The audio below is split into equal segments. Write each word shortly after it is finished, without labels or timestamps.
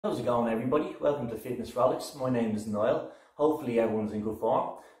How's it going, everybody? Welcome to Fitness Frolics. My name is Niall. Hopefully everyone's in good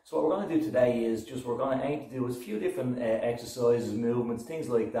form. So what we're going to do today is we're going to aim to do a few different exercises, movements, things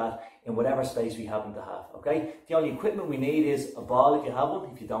like that in whatever space we happen to have, okay? The only equipment we need is a ball if you have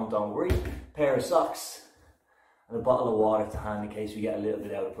one. If you don't worry. A pair of socks and a bottle of water to hand in case we get a little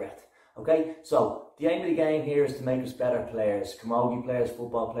bit out of breath. Okay, so the aim of the game here is to make us better players, camogie players,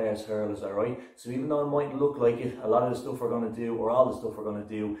 football players, hurlers, alright? So even though it might look like it, a lot of the stuff we're going to do, or all the stuff we're going to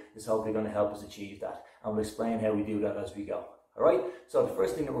do, is hopefully going to help us achieve that. And we'll explain how we do that as we go, alright? So the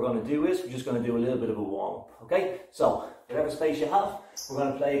first thing that we're going to do is, we're just going to do a little bit of a warm-up, okay? So, whatever space you have, we're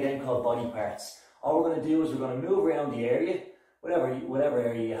going to play a game called Body Parts. All we're going to do is we're going to move around the area, whatever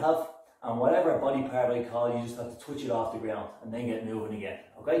area you have, and whatever body part I call, you just have to touch it off the ground and then get moving again,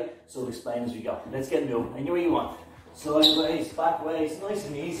 okay? So we'll explain as we go. Let's get moving. Anywhere you want. Sideways, back ways, nice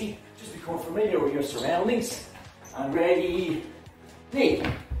and easy. Just become familiar with your surroundings. And ready, knee.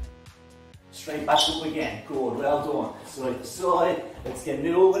 Straight back up again. Good, well done. Side to side. Let's get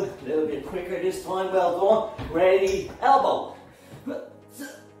moving. A little bit quicker this time. Well done. Ready, elbow.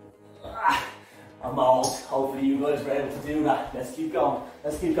 Almost. Hopefully you guys were able to do that. Let's keep going.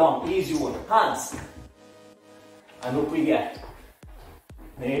 Let's keep going. Easy one. Hands. And up we get.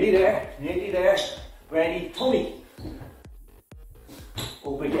 Nearly there. Nearly there. Ready. Tummy.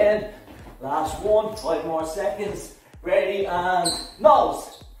 Up again. Last one. 5 more seconds. Ready and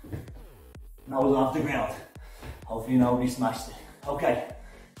nose. Nose off the ground. Hopefully nobody smashed it. Okay.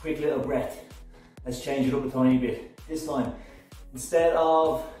 Quick little breath. Let's change it up a tiny bit. This time, instead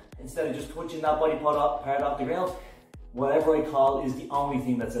of just touching that body part off the ground, whatever I call is the only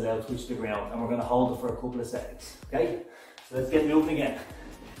thing that's allowed to touch the ground, and we're going to hold it for a couple of seconds, okay? So let's get moving again.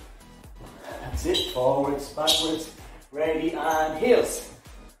 That's it, forwards, backwards, ready, and heels.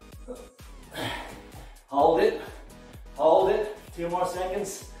 Hold it, 2 more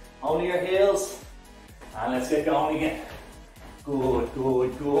seconds, only your heels, and let's get going again. Good,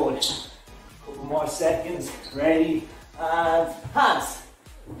 good, good. Couple more seconds, ready, and hands.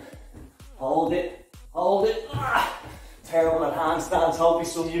 Hold it, hold it. Terrible at handstands. Hopefully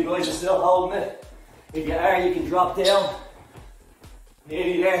some of you guys are still holding it. If you are, you can drop down.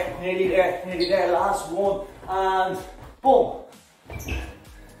 Nearly there, nearly there, nearly there. Last one, and boom.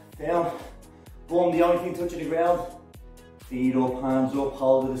 Down, boom. The only thing touching the ground. Feet up, hands up,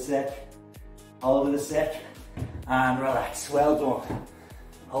 hold it a sec. Hold it a sec, and relax. Well done.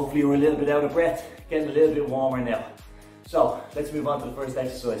 Hopefully you were a little bit out of breath. Getting a little bit warmer now. So, let's move on to the first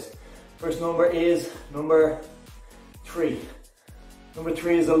exercise. First number is number 3. Number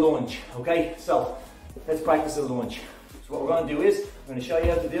 3 is a lunge, okay? So, let's practice a lunge. So what we're going to do is, I'm going to show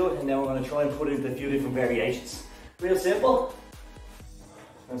you how to do it, and then we're going to try and put it into a few different variations. Real simple.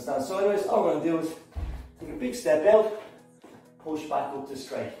 I'm going to stand sideways. All we're going to do is take a big step out, push back up to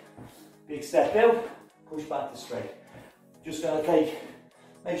straight. Big step out, push back to straight. Just going to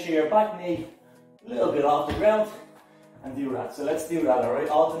make sure your back knee a little bit off the ground, and do that. So let's do that, alright?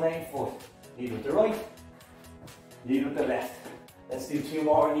 Alternating foot. Lead with the right, lead with the left. Let's do 2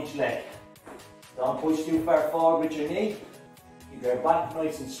 more on each leg. Don't push too far forward with your knee. Keep your back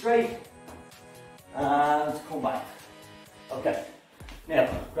nice and straight. And come back. Okay. Now,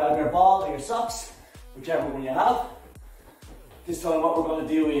 grab your ball or your socks, whichever one you have. This time what we're going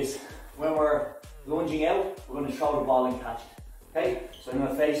to do is, when we're lunging out, we're going to throw the ball and catch it. Okay? So I'm going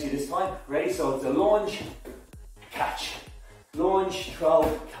to face you this time. Ready? So it's a lunge, catch, lunge,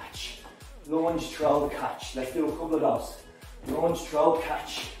 throw, catch, lunge, throw, catch. Let's do a couple of those. Lunge, throw,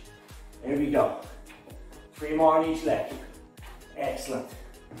 catch. There we go. 3 more on each leg. Excellent.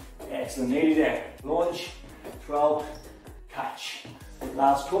 Excellent. Nearly there. Lunge, throw, catch.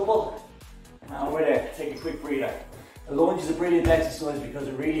 Last couple. And we're there. Take a quick breather. A lunge is a brilliant exercise because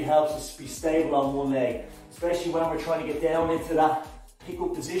it really helps us be stable on one leg, especially when we're trying to get down into that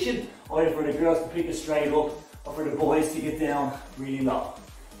pick-up position, either for the girls to pick it straight up, or for the boys to get down really low.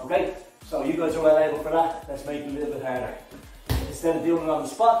 Okay? So you guys are well able for that. Let's make it a little bit harder. Instead of doing it on the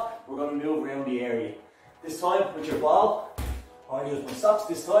spot, we're going to move around the area. This time with your ball, or use my socks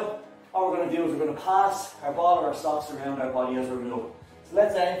this time, all we're going to do is we're going to pass our ball or our socks around our body as we're moving. So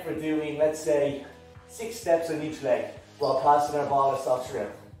let's aim for doing, let's say, 6 steps on each leg while passing our ball or socks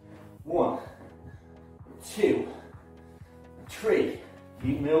around. 1, 2, 3,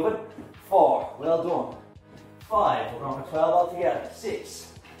 keep moving. 4, well done. 5, we're going for 12 altogether.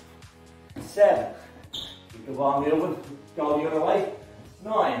 6, 7, keep the ball moving, go the other way.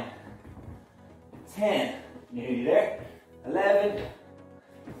 9, 10, nearly there. 11,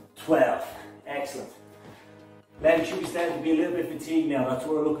 12, excellent. Legs should be starting to be a little bit fatigued now, that's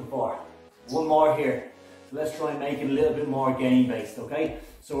what we're looking for. One more here. So let's try and make it a little bit more game based, okay?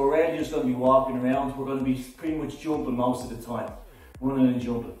 So we're rarely just going to be walking around, we're going to be pretty much jumping most of the time, running and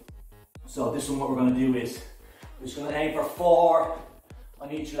jumping. So this one, what we're going to do is, we're just going to aim for 4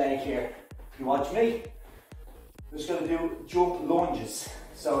 on each leg here. If you watch me, we're just going to do jump lunges.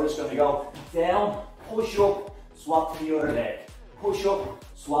 So we're just going to go down, push up, swap to the other leg. Push up,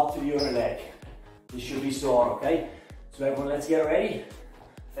 swap to the other leg. This should be sore, okay? So everyone, let's get ready.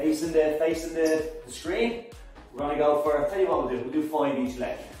 Facing the screen. We're going to go for, I'll tell you what we'll do 5 each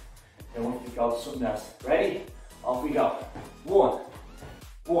leg. Then we'll go to something else. Ready? Off we go. 1,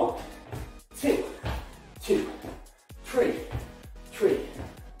 2, 3,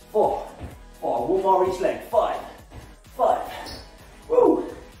 4. One more each leg. 5. Woo!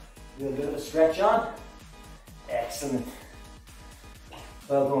 A little bit of a stretch on. Excellent.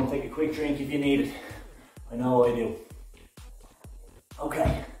 Well done. Take a quick drink if you need it. I know I do.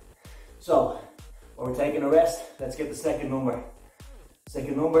 Okay. So, while we're taking a rest, let's get the second number.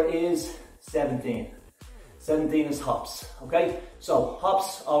 Second number is 17. 17 is hops, okay? So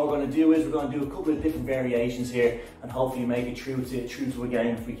hops, all we're going to do is we're going to do a couple of different variations here and hopefully make it true to a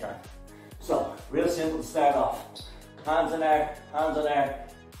game if we can. So, real simple to start off. Hands on our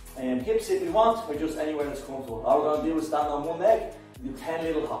hips if you want, or just anywhere that's comfortable. All we're going to do is stand on one leg and do 10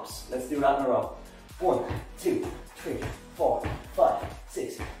 little hops. Let's do that in a row. 1, 2, 3, 4, 5,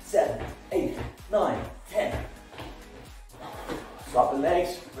 6, 7, 8, 9, 10. Swap the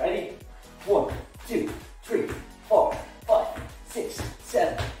legs, ready? 1, 2, 3, 4, 5, 6,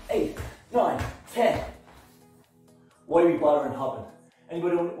 7, 8, 9, 10. Why are we bothering hopping?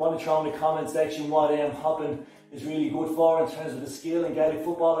 Anybody want to throw in the comment section what hopping is really good for in terms of the skill in Gaelic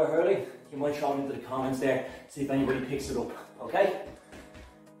football or hurling? You might throw it into the comments there, see if anybody picks it up, okay?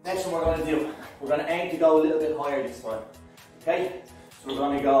 Next one we're going to do, we're going to aim to go a little bit higher this time, okay? So we're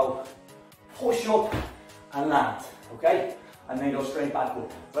going to go push up and land, okay? And then go straight back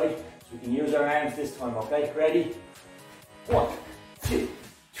up, right? So we can use our arms this time, okay? Ready? 1, 2,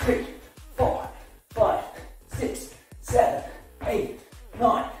 3, 4, 5, 6, 7, 8,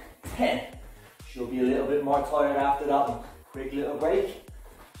 9, 10. Should be a little bit more tired after that one. Quick little break.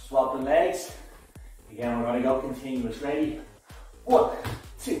 Swap the legs. Again, we're going to go continuous. Ready? 1,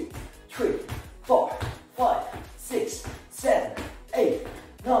 2, 3, 4, 5, 6, 7, 8,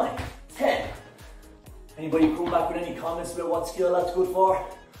 9, 10. Anybody come back with any comments about what skill that's good for?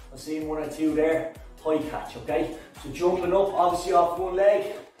 I've seen 1 or 2 there. High catch, okay? So jumping up, obviously off one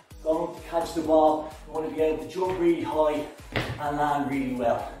leg, going to catch the ball. You want to be able to jump really high and land really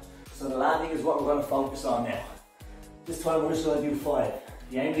well. So the landing is what we're going to focus on now. This time we're just going to do 5.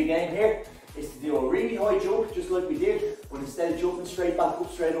 The aim of the game here is to do a really high jump, just like we did, but instead of jumping straight back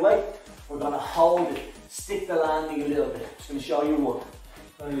up straight away, we're going to hold it, stick the landing a little bit. Just going to show you what.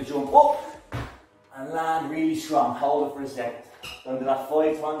 I'm going to jump up and land really strong. Hold it for a second. Going to do that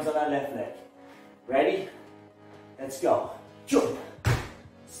 5 times on our left leg. Ready? Let's go. Jump,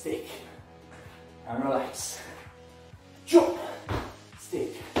 stick, and relax. Jump,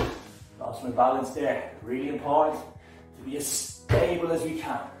 stick. Lost my balance there. Really important to be as stable as we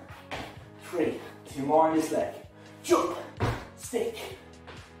can. 3, 2 more on this leg. Jump, stick,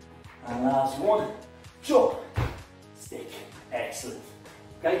 and last one. Jump, stick. Excellent.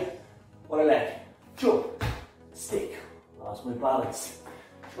 Okay, other leg. Jump, stick. Lost my balance.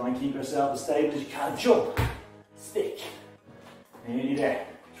 Try and keep yourself as stable as you can. Jump, stick. Nearly there.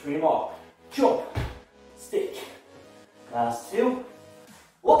 3 more. Jump, stick. Last 2.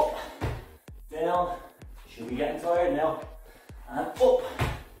 Up, down. Should be getting tired now. And up,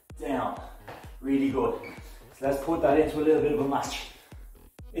 down. Really good. So let's put that into a little bit of a match.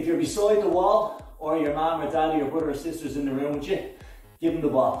 If you're beside the wall, or your mom or dad or your brother or sister's in the room with you, give them the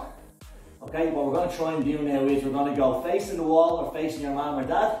ball. Okay, what we're going to try and do now is we're going to go facing the wall or facing your mom or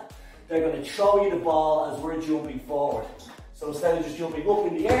dad. They're going to throw you the ball as we're jumping forward. So instead of just jumping up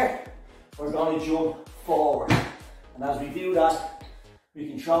in the air, we're going to jump forward. And as we do that, we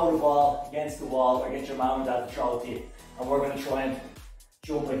can throw the ball against the wall or get your mom and dad to throw it to you. And we're going to try and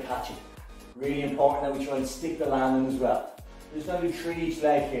jump and catch it. Really important that we try and stick the landing as well. We're just going to do 3 each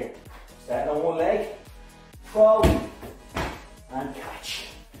leg here. Start on one leg, throw, and catch.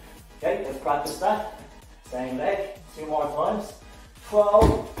 Okay, let's practice that. Same leg, 2 more times.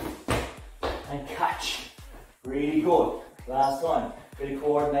 Throw, and catch. Really good. Last time. Bit of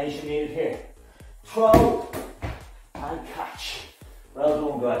coordination needed here. Throw, and catch. Well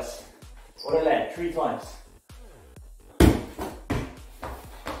done, guys. Other leg, 3 times.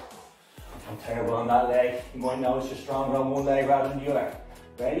 I'm terrible on that leg. You might notice you're stronger on one leg rather than the other.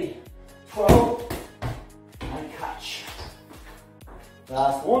 Ready? Throw, and catch.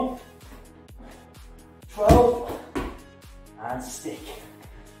 Last one. Throw, and stick.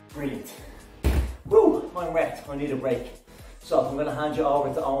 Brilliant. Woo, I'm wrecked, I need a break. So I'm going to hand you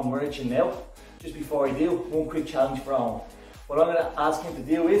over to Murchan now. Just before I do, one quick challenge for Eoin. What I'm going to ask him to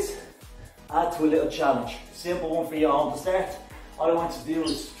do is add to a little challenge. Simple one for you Eoin to start. All I want to do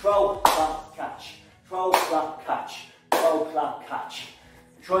is throw, clap, catch. Throw, clap, catch. Throw, clap, catch.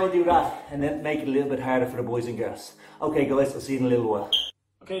 Try and do that and then make it a little bit harder for the boys and girls. Okay guys, I'll see you in a little while.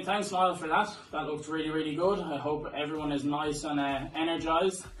 Okay, thanks Niall for that. That looked really good. I hope everyone is nice and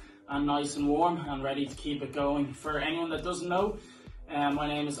energised and nice and warm and ready to keep it going. For anyone that doesn't know, my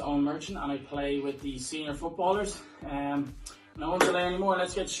name is Eoin Murchan and I play with the senior footballers. No one delay anymore,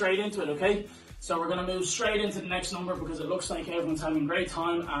 let's get straight into it, okay? So we're going to move straight into the next number because it looks like everyone's having a great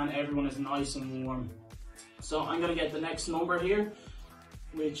time and everyone is nice and warm. So I'm going to get the next number here,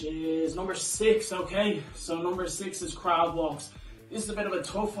 which is number 6, okay? So number 6 is crab walks. This is a bit of a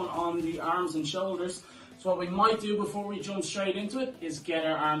tough one on the arms and shoulders. So what we might do before we jump straight into it is get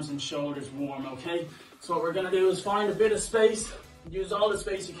our arms and shoulders warm, okay? So what we're gonna do is find a bit of space, use all the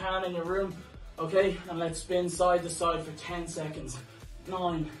space you can in your room, okay? And let's spin side to side for 10 seconds.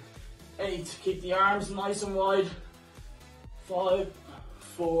 9, 8, keep the arms nice and wide. 5,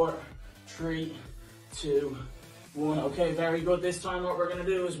 4, 3, 2, 1. Okay, very good. This time what we're gonna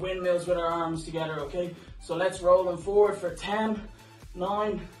do is windmills with our arms together, okay? So let's roll them forward for 10,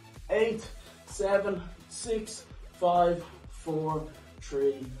 9, 8, 7, 6, 5, 4,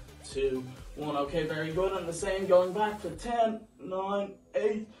 3, 2, 1. Okay, very good. And the same going back for 10, 9,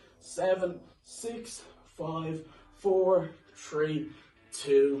 8, 7, 6, 5, 4, 3,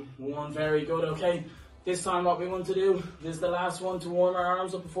 2, 1. Very good. Okay, this time what we want to do, this is the last one to warm our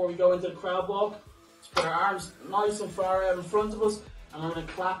arms up before we go into the crab walk. Let's put our arms nice and far out in front of us and I'm going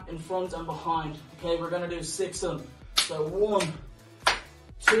to clap in front and behind. Okay, we're going to do 6 of them. So 1,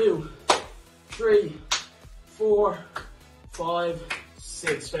 2, 3, 4, 5,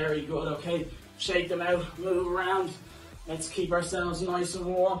 6. Very good. Okay, shake them out, move around. Let's keep ourselves nice and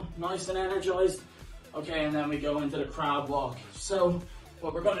warm, nice and energized. Okay, and then we go into the crab walk. So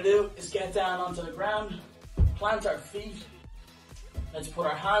what we're going to do is get down onto the ground, plant our feet. Let's put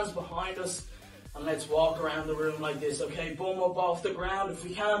our hands behind us and let's walk around the room like this. Okay, bum up off the ground if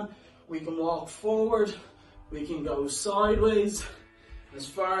we can. We can walk forward, we can go sideways as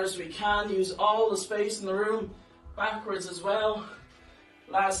far as we can. Use all the space in the room, backwards as well.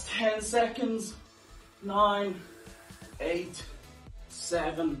 Last 10 seconds. 9, 8,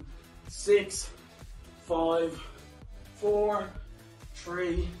 7, 6, 5, 4,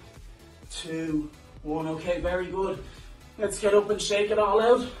 3, 2, 1. Okay, very good. Let's get up and shake it all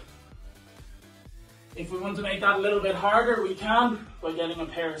out. If we want to make that a little bit harder, we can by getting a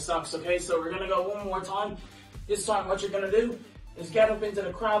pair of socks, okay? So we're gonna go one more time. This time what you're gonna do is get up into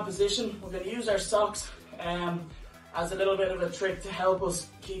the crab position. We're gonna use our socks as a little bit of a trick to help us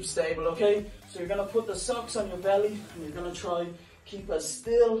keep stable, okay? So you're gonna put the socks on your belly and you're gonna try keep as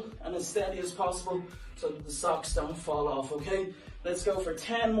still and as steady as possible so that the socks don't fall off, okay? Let's go for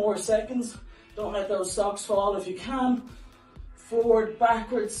 10 more seconds. Don't let those socks fall if you can. Forward,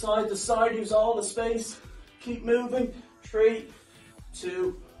 backwards, side to side, use all the space. Keep moving. 3,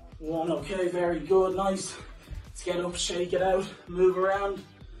 2, 1. Okay, very good, nice. Let's get up, shake it out, move around.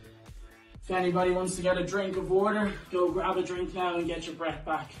 If anybody wants to get a drink of water, go grab a drink now and get your breath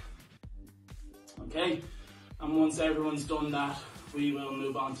back. Okay, and once everyone's done that, we will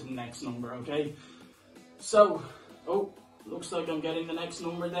move on to the next number, okay? So, looks like I'm getting the next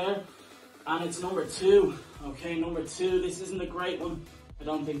number there. And it's number 2. Okay, number 2, this isn't a great one. I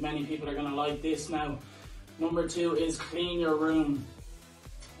don't think many people are gonna like this now. Number 2 is clean your room.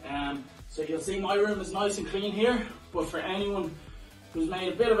 So you'll see my room is nice and clean here, but for anyone who's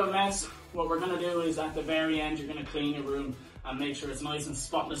made a bit of a mess, what we're gonna do is at the very end, you're gonna clean your room and make sure it's nice and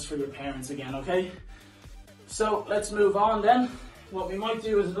spotless for your parents again, okay? So let's move on then. What we might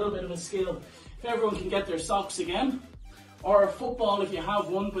do is a little bit of a skill. If everyone can get their socks again, or a football if you have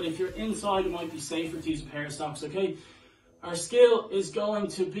one, but if you're inside it might be safer to use a pair of socks, okay? Our skill is going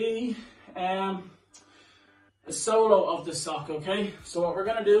to be a solo of the sock, okay? So what we're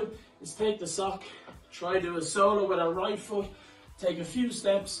gonna do is take the sock, try to do a solo with our right foot, take a few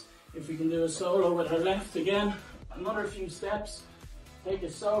steps. If we can do a solo with our left again, another few steps, take a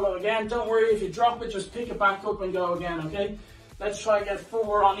solo again. Don't worry if you drop it, just pick it back up and go again, okay? Let's try to get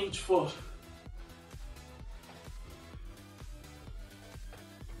 4 on each foot.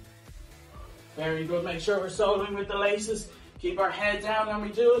 Very good, make sure we're soloing with the laces. Keep our head down when we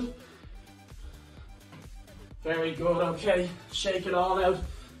do it. Very good, okay. Shake it all out.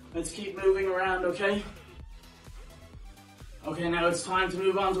 Let's keep moving around, okay? Okay, now it's time to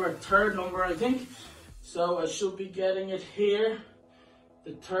move on to our third number, I think. So I should be getting it here.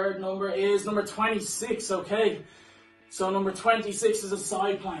 The third number is number 26, okay? So number 26 is a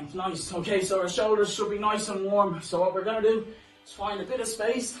side plank, nice. Okay, so our shoulders should be nice and warm. So what we're gonna do is find a bit of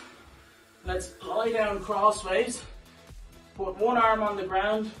space. Let's lie down crossways. Put one arm on the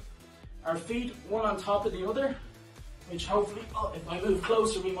ground, our feet one on top of the other, which hopefully, oh, if I move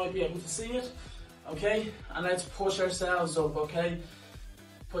closer we might be able to see it. Okay, and let's push ourselves up, okay?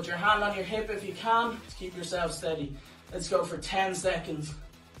 Put your hand on your hip if you can to keep yourself steady. Let's go for 10 seconds.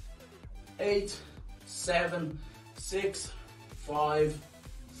 8, 7, 6, 5,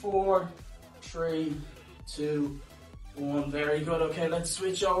 4, 3, 2, 1. Very good. Okay, let's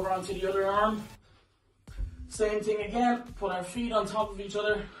switch over onto the other arm. Same thing again. Put our feet on top of each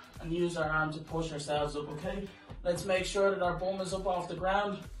other and use our arm to push ourselves up, okay? Let's make sure that our bum is up off the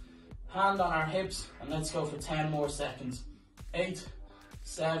ground. Hand on our hips, and let's go for 10 more seconds. 8,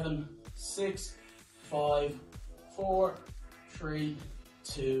 7, 6, 5, 4, 3,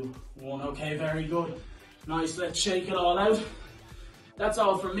 2, 1. Okay, very good. Nice, let's shake it all out. That's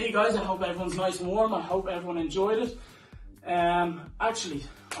all from me, guys. I hope everyone's nice and warm. I hope everyone enjoyed it. Actually,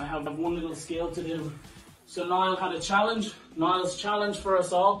 I have one little skill to do. So Niall had a challenge. Niall's challenge for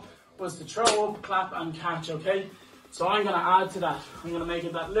us all was to throw up, clap and catch, okay? So I'm going to add to that. I'm going to make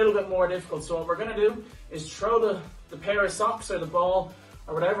it that little bit more difficult. So what we're going to do is throw the pair of socks or the ball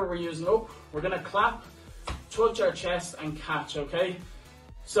or whatever we're using up. We're going to clap, touch our chest and catch, okay?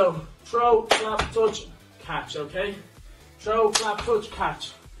 So throw, clap, touch, catch, okay? Throw, clap, touch,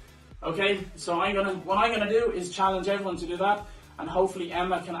 catch. Okay, so what I'm gonna do is challenge everyone to do that, and hopefully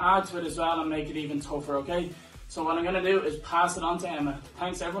Emma can add to it as well and make it even tougher, okay? So what I'm gonna do is pass it on to Emma.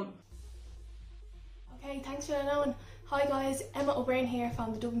 Thanks everyone. Okay, thanks for knowing. Hi guys, Emma O'Brien here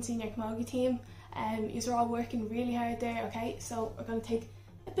from the Dublin Senior Camogie team. You're all working really hard there, okay? So we're gonna take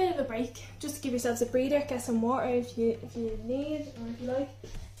a bit of a break, just to give yourselves a breather, get some water if you need or if you like,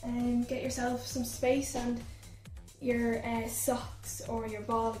 and get yourself some space and your socks or your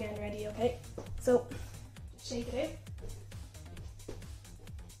ball again ready, okay? So shake it out.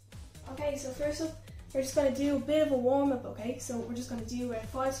 Okay, so first up we're just going to do a bit of a warm up, okay? So we're just going to do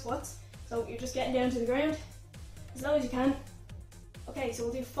 5 squats. So you're just getting down to the ground as low as you can. Okay, so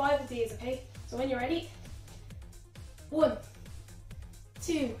we'll do 5 of these, okay? So when you're ready, 1,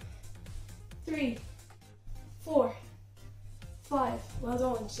 2, 3, 4, 5. Well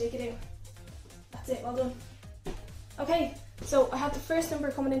done, shake it out. That's it, well done. Okay, so I have the first number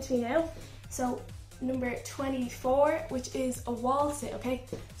coming into me now. So number 24, which is a wall sit, okay?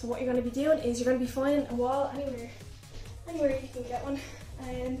 So what you're going to be doing is you're going to be finding a wall anywhere you can get one,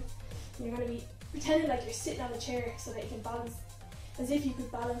 and you're going to be pretending like you're sitting on a chair so that you can balance, as if you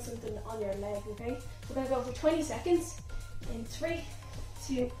could balance something on your leg, okay? We're going to go for 20 seconds in 3,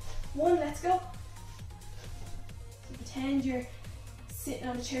 2, 1, let's go. So pretend you're sitting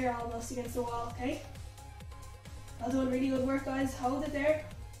on a chair almost against the wall, okay? Well done, really good work guys, hold it there.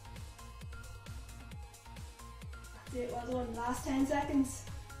 That's it, well done, last 10 seconds.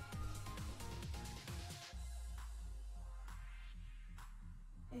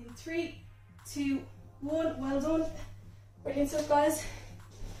 In 3, 2, 1, well done. Brilliant stuff guys.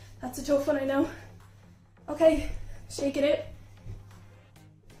 That's a tough one, I know. Okay, shake it out.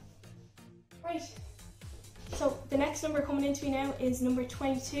 Right, so the next number coming into me now is number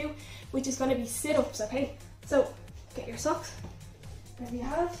 22, which is going to be sit-ups, okay? So get your socks, wherever you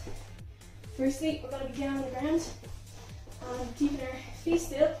have. Firstly, we're going to be down on the ground and keeping our feet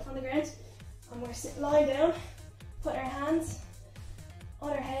still on the ground, and we're lying down, put our hands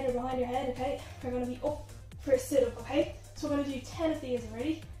on our head or behind your head, okay? We're going to be up for a sit-up, okay? So we're going to do 10 of these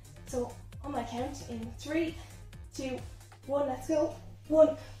already. So on my count, in 3, 2, 1, let's go.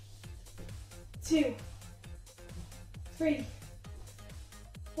 1, 2, 3,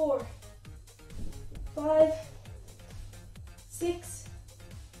 4, 5, 6,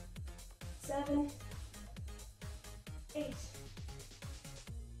 7, 8,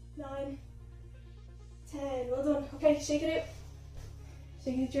 9, 10. Well done. Okay, shake it out.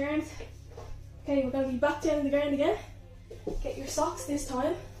 Shake it with your arms. Okay, we're going to be back down on the ground again. Get your socks this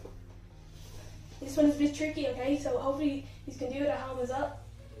time. This one is a bit tricky, okay? So hopefully you can do it at home as well.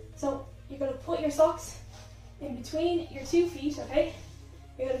 So you're going to put your socks in between your 2 feet, okay?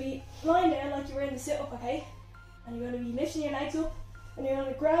 You're going to be lying down like you were in the sit-up, okay? And you're going to be lifting your legs up, and you're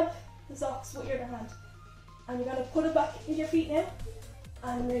going to grab the socks with your other hand. And you're going to put it back in your feet now,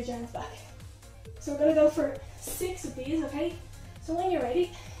 and raise your arms back. So we're going to go for 6 of these, okay? So when you're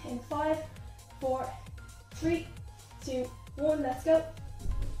ready, in 5, 4, 3, 2, 1, let's go.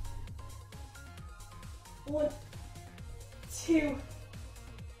 1, 2,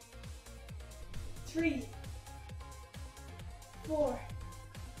 3, 4,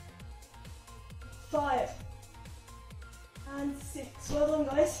 5, and 6. Well done,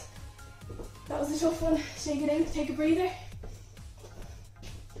 guys. That was a tough one. Shake it out, take a breather.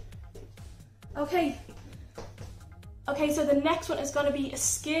 Okay. Okay, so the next one is going to be a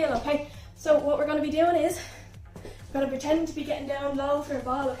skill, okay? So what we're going to be doing is, we're going to pretend to be getting down low for a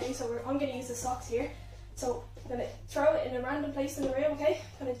ball, okay? So I'm going to use the socks here. So I'm going to throw it in a random place in the room, okay?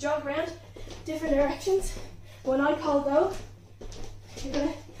 I'm going to jog around different directions. When I call go, you're going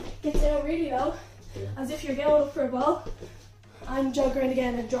to get down really low, as if you're going up for a ball, and jog around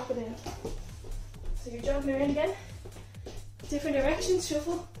again and drop it in. So you're jogging around again, different directions,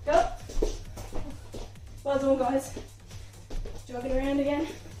 shuffle, go. Well done, guys. Jogging around again,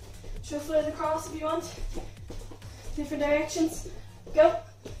 shuffle it across if you want, different directions, go.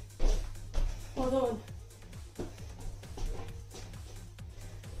 Well done.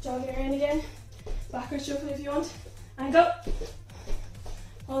 Jogging around again, backward shuffle if you want, and go.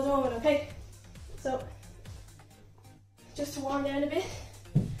 Well done, okay. So, just to warm down a bit,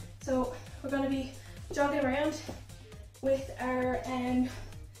 so we're going to be jogging around with our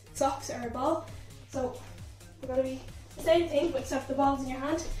socks or a ball. So, we're going to be the same thing, but except the ball's in your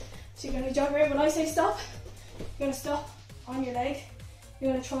hand. So you're going to jog around. When I say stop, you're going to stop on your leg.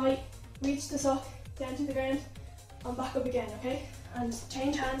 You're going to try, reach the sock down to the ground and back up again, okay? And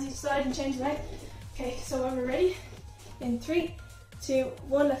change hands each side and change leg. Okay, so when we're ready, in 3, 2,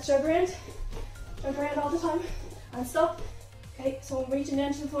 1, let's jog around. Jog around all the time and stop. Okay, so I'm reaching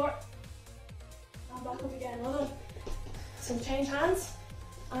down to the floor and back up again. Well done. So change hands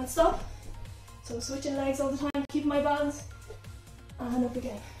and stop. So switching legs all the time, keeping my balance, and up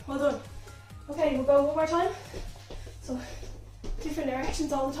again. Well done. Okay, we'll go one more time. So different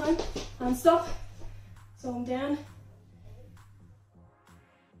directions all the time, and stop. So I'm down.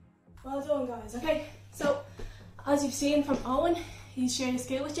 Well done, guys. Okay, so as you've seen from Eoin, he's shared a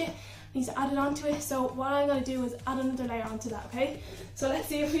skill with you. He's added onto it. So what I'm going to do is add another layer onto that. Okay. So let's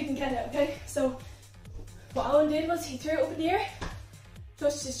see if we can get it. Okay. So what Eoin did was he threw it up in the air,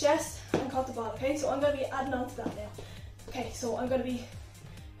 touched his chest, and caught the ball. Okay. So I'm going to be adding on to that now. Okay. So I'm going to be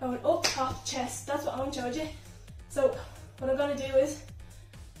going up, top, chest. That's what Eoin showed you. So what I'm going to do is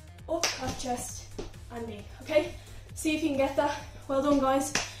up, top, chest, and knee. Okay. See if you can get that. Well done,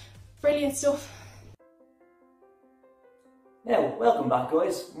 guys. Brilliant stuff. Now, welcome back,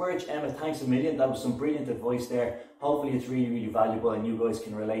 guys. Murch, Emma, thanks a million. That was some brilliant advice there. Hopefully it's really, really valuable and you guys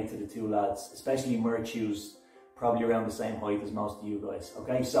can relate to the two lads, especially Murch, who's probably around the same height as most of you guys.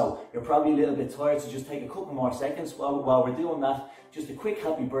 Okay, so you're probably a little bit tired, so just take a couple more seconds while we're doing that. Just a quick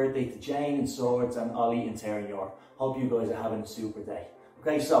happy birthday to Jane and Swords and Ollie and Terry Yor. Hope you guys are having a super day.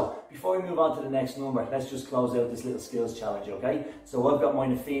 Okay, so before we move on to the next number, let's just close out this little skills challenge, okay? So I've got my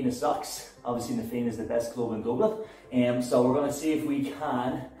Nafina socks. Obviously Nafina is the best club in Dublin. So we're going to see if we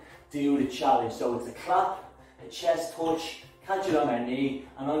can do the challenge. So it's a clap, a chest touch, catch it on our knee,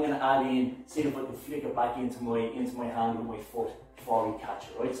 and I'm going to add in, see if I can flick it back into my hand with my foot before we catch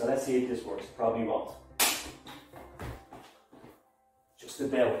it, right? So let's see if this works. Probably won't. Just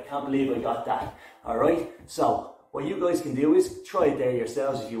about. Can't believe I got that. Alright, so what you guys can do is try it there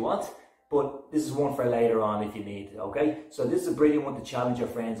yourselves if you want, but this is one for later on if you need it, okay? So this is a brilliant one to challenge your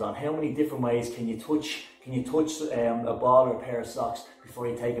friends on. How many different ways can you touch a ball or a pair of socks before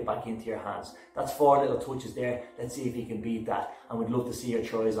you take it back into your hands? That's 4 little touches there. Let's see if you can beat that, and we'd love to see your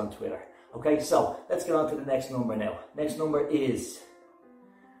tries on Twitter. Okay, so let's get on to the next number now. Next number is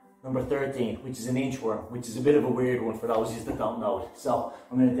number 13, which is an inchworm, which is a bit of a weird one for those of you that don't know it. So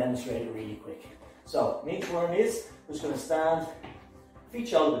I'm going to demonstrate it really quick. So an inchworm is, we're just going to stand, feet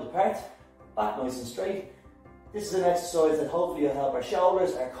shoulder width apart, back nice and straight. This is an exercise that hopefully will help our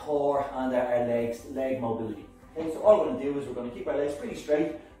shoulders, our core, and our legs, leg mobility. Okay, so all we're going to do is we're going to keep our legs pretty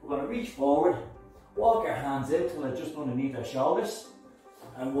straight. We're going to reach forward, walk our hands out till they're just underneath our shoulders,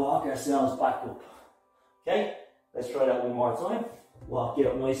 and walk ourselves back up. Okay, let's try that one more time. Walk it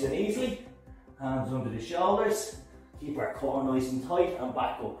up nice and easy, hands under the shoulders, keep our core nice and tight, and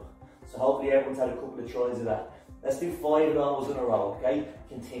back up. So hopefully everyone's had a couple of tries of that. Let's do 5 of those in a row, okay?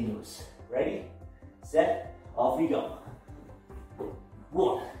 Continuous. Ready, set, off we go.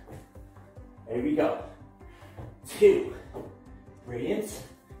 1. There we go. 2. Brilliant.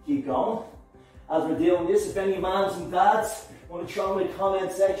 Keep going. As we're doing this, if any mums and dads want to throw in the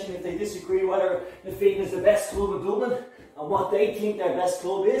comment section if they disagree whether Nafina is the best club in Dublin and what they think their best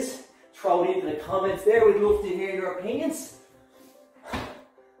club is, throw it into the comments there. We'd love to hear your opinions.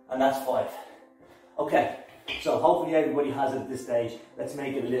 And that's 5. Okay, so hopefully everybody has it at this stage. Let's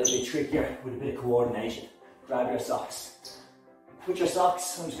make it a little bit trickier with a bit of coordination. Grab your socks. Put your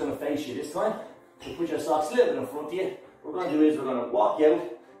socks, I'm just going to face you this time. So put your socks a little bit in front of you. What we're going to do is we're going to walk out,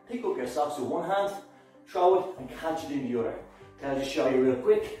 pick up your socks with one hand, throw it and catch it in the other. I'll just show you real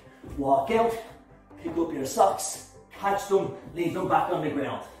quick. Walk out, pick up your socks, catch them, leave them back on the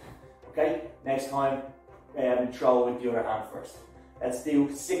ground. Okay, next time throw it with the other hand first. Let's do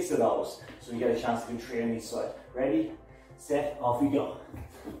 6 of those so we get a chance to do 3 on each side. Ready, set, off we go.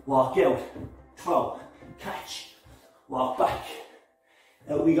 Walk out, throw, catch, walk back.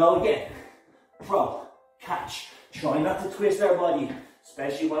 Out we go again. Throw, catch. Try not to twist our body,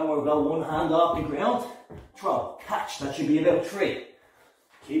 especially when we've got one hand off the ground. Throw, catch. That should be about 3.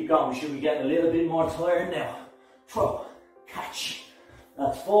 Keep going. We should be getting a little bit more tired now. Throw, catch.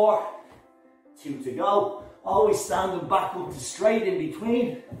 That's 4. 2 to go. Always standing back up to straight in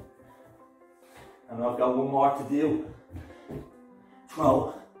between. And I've got one more to do.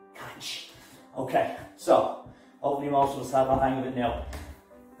 Throw, catch. Okay, so hopefully most of us have a hang of it now.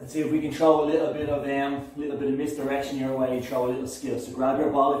 Let's see if we can throw a little bit of misdirection your way and throw a little skill. So grab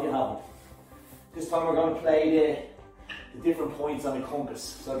your ball if you have one. This time we're going to play the different points on the compass.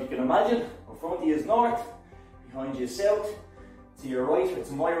 So if you can imagine, in front of you is north, behind you is south, to your right, or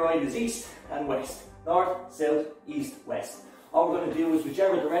to my right is east and west. North, south, east, west. All we're going to do is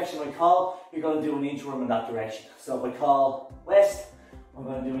whichever direction I call, you're going to do an inchworm in that direction. So if I call west, I'm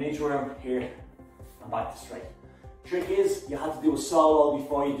going to do an inchworm here and back to straight. Trick is, you have to do a solo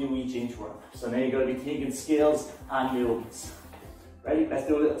before you do each inchworm. So now you've got to be thinking skills and movements. Ready? Let's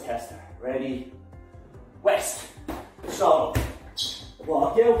do a little tester. Ready? West. Solo.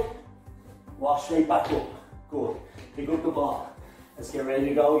 Walk out. Walk straight back up. Good. Pick up the ball. Let's get ready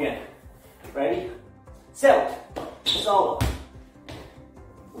to go again. Ready? South. Solo.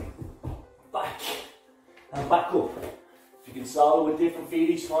 Back. And back up. If you can solo with different feet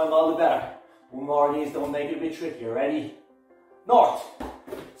each time, all the better. One more of these, don't make it a bit trickier. Ready? North.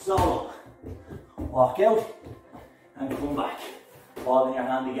 Solo. Walk out. And come back. Ball in your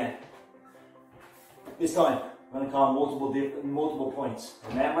hand again. This time, I'm going to call multiple points.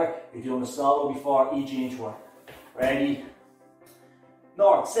 Remember, you're doing a solo before each inchworm. Ready?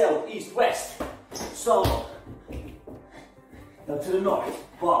 North, south, east, west. Solo. Now to the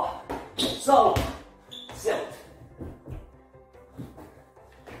north. Ball. Solo. South.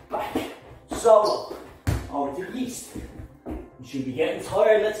 Back. Solo. Over to the east. You should be getting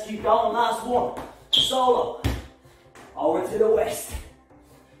tired. Let's keep going. Last one. Solo. Over to the west.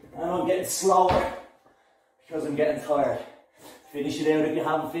 And I'm getting slower because I'm getting tired. Finish it out if you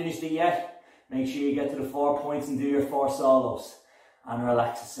haven't finished it yet. Make sure you get to the 4 points and do your 4 solos. And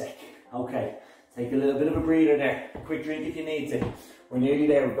relax a sec. Okay, take a little bit of a breather there. A quick drink if you need to. We're nearly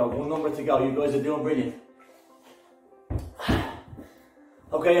there. We've got one number to go. You guys are doing brilliant.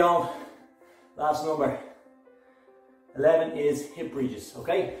 Okay, Eoin. Last number. 11 is hip bridges,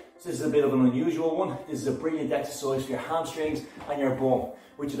 okay? So this is a bit of an unusual one. This is a brilliant exercise for your hamstrings and your bum,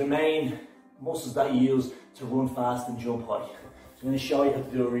 which are the main muscles that you use to run fast and jump high. So I'm going to show you how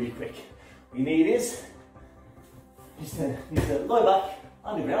to do it really quick. What you need is, you need to lie back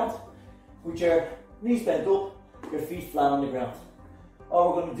on the ground with your knees bent up, your feet flat on the ground.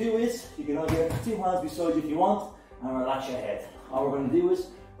 All we're going to do is, you can hold your 2 hands beside you if you want, and relax your head. All we're going to do is,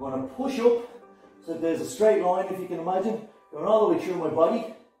 we're going to push up, so there's a straight line if you can imagine, going all the way through my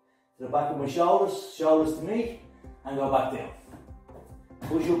body, to the back of my shoulders, shoulders to me, and go back down.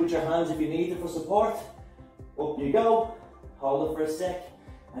 Push up with your hands if you need it for support. Up you go, hold it for a sec,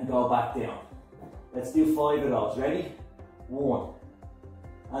 and go back down. Let's do 5 of those. Ready? 1.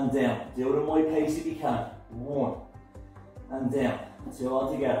 And down. Do it at my pace if you can. 1. And down. 2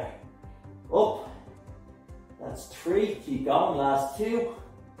 all together. Up. That's 3. Keep going. Last 2.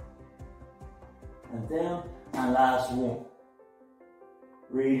 And down. And last 1.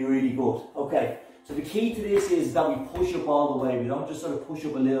 Really, really good. Okay. So the key to this is that we push up all the way. We don't just sort of push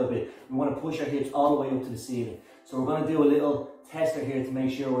up a little bit. We want to push our hips all the way up to the ceiling. So we're going to do a little tester here to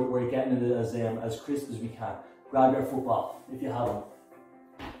make sure we're getting it as crisp as we can. Grab your football if you have one.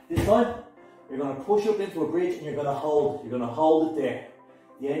 This time, you're going to push up into a bridge and you're going to hold. You're going to hold it there.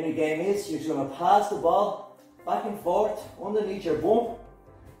 The aim of the game is you're just going to pass the ball back and forth underneath your bum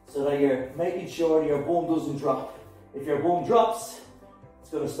so that you're making sure your bum doesn't drop. If your bum drops, it's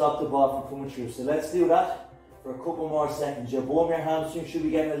going to stop the ball from coming through. So let's do that for a couple more seconds. Your bum, your hamstring should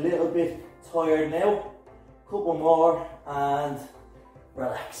be getting a little bit tired now. Couple more and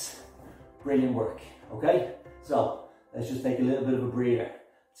relax. Brilliant work. Okay? So let's just take a little bit of a breather.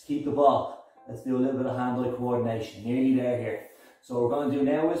 Let's keep the ball. Let's do a little bit of hand-eye coordination. Nearly there here. So what we're going to do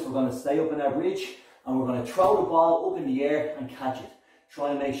now is we're going to stay up in our bridge and we're going to throw the ball up in the air and catch it.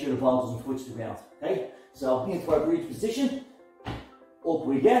 Try and make sure the ball doesn't touch the ground. Okay? So into our bridge position. Up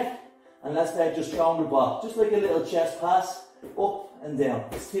we get. And let's start just throwing the ball. Just like a little chest pass. Up and down.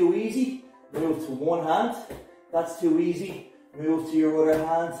 It's too easy, move to one hand. That's too easy, move to your other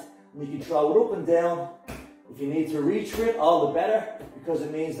hand. And you can throw it up and down. If you need to reach for it, all the better, because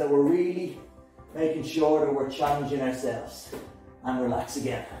it means that we're really making sure that we're challenging ourselves. And relax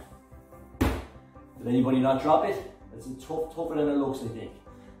again. Did anybody not drop it? It's tougher than it looks, I think.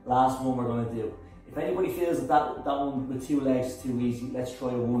 Last one we're going to do. If anybody feels that one with 2 legs is too easy, let's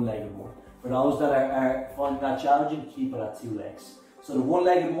try a one-legged one. For those that are finding that challenging, keep it at 2 legs. So the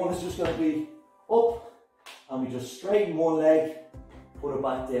one-legged one is just going to be up, and we just straighten one leg, put it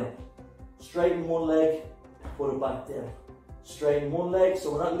back down. Straighten one leg, put it back down. Straighten one leg,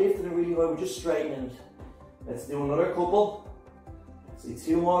 so we're not lifting it really high, we're just straightening it. Let's do another couple. See,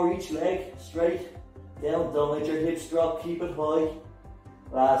 2 more each leg, straight, down, don't let your hips drop, keep it high.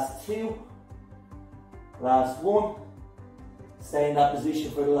 Last 2, last 1. Stay in that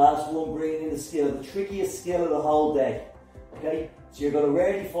position for the last one, bringing in the skill, the trickiest skill of the whole day. Okay, so you're going to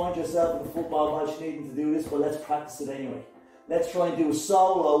rarely find yourself in a football match needing to do this, but let's practice it anyway. Let's try and do a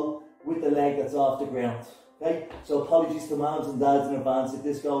solo with the leg that's off the ground. Okay, so apologies to moms and dads in advance if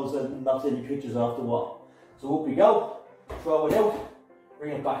this goes and knocks any pictures off the wall. So up we go, throw it out,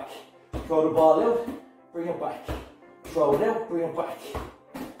 bring it back. Throw the ball out, bring it back. Throw it out, bring it back.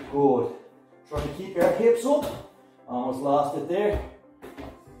 Good. Try to keep your hips up. Almost lost it there.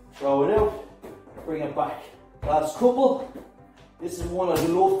 Throw it out, bring it back. Last couple. This is one I'd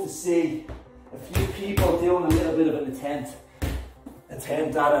love to see a few people doing a little bit of an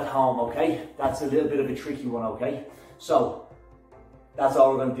attempt at home, okay? That's a little bit of a tricky one, okay? So, that's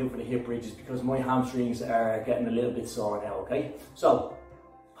all we're going to do for the hip bridges because my hamstrings are getting a little bit sore now, okay? So,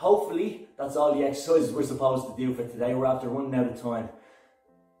 hopefully, that's all the exercises we're supposed to do for today. We're after running out of time.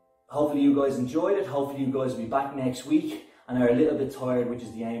 Hopefully you guys enjoyed it. Hopefully you guys will be back next week and are a little bit tired, which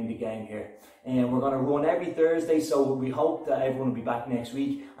is the aim of the game here. And we're going to run every Thursday, so we hope that everyone will be back next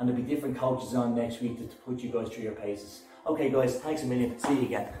week and there'll be different coaches on next week to put you guys through your paces. Okay guys, thanks a million. See you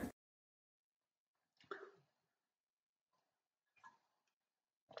again.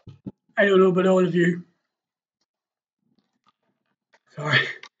 I don't know about all of you. Sorry,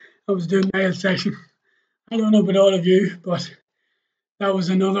 I was doing Niall's session. I don't know about all of you, but that was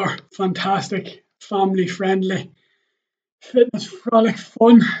another fantastic, family-friendly fitness frolic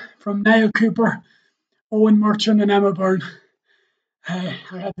fun from Niall Cooper, Eoin Murchan and Emma Byrne. I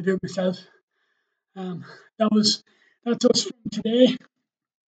had to do it myself. That's us from today.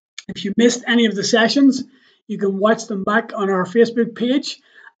 If you missed any of the sessions, you can watch them back on our Facebook page.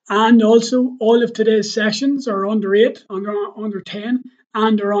 And also, all of today's sessions are under 8, under 10,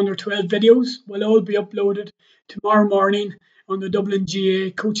 and our under 12 videos will all be uploaded tomorrow morning on the Dublin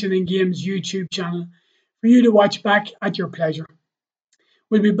GA Coaching and Games YouTube channel for you to watch back at your pleasure.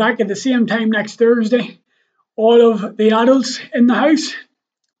 We'll be back at the same time next Thursday. All of the adults in the house,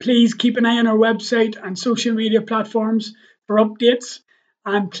 please keep an eye on our website and social media platforms for updates.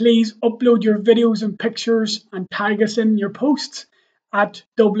 And please upload your videos and pictures and tag us in your posts at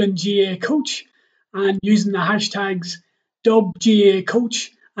Dublin GA Coach and using the hashtags DubGACoach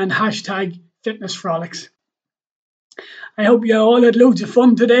and hashtag FitnessFrolics. I hope you all had loads of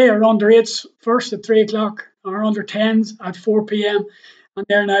fun today. Our under 8s first at 3 o'clock, our under 10s at 4 p.m. and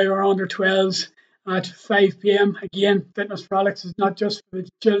there now our under 12s at 5 p.m. Again, Fitness Frolics is not just for the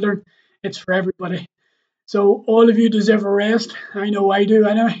children, it's for everybody. So all of you deserve a rest. I know I do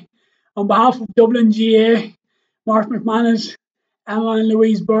anyway. On behalf of Dublin GA, Mark McManus, Emma and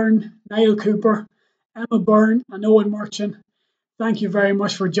Louise Byrne, Niall Cooper, Emma Byrne and Eoin Murchan, thank you very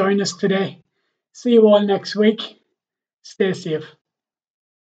much for joining us today. See you all next week. Stay safe.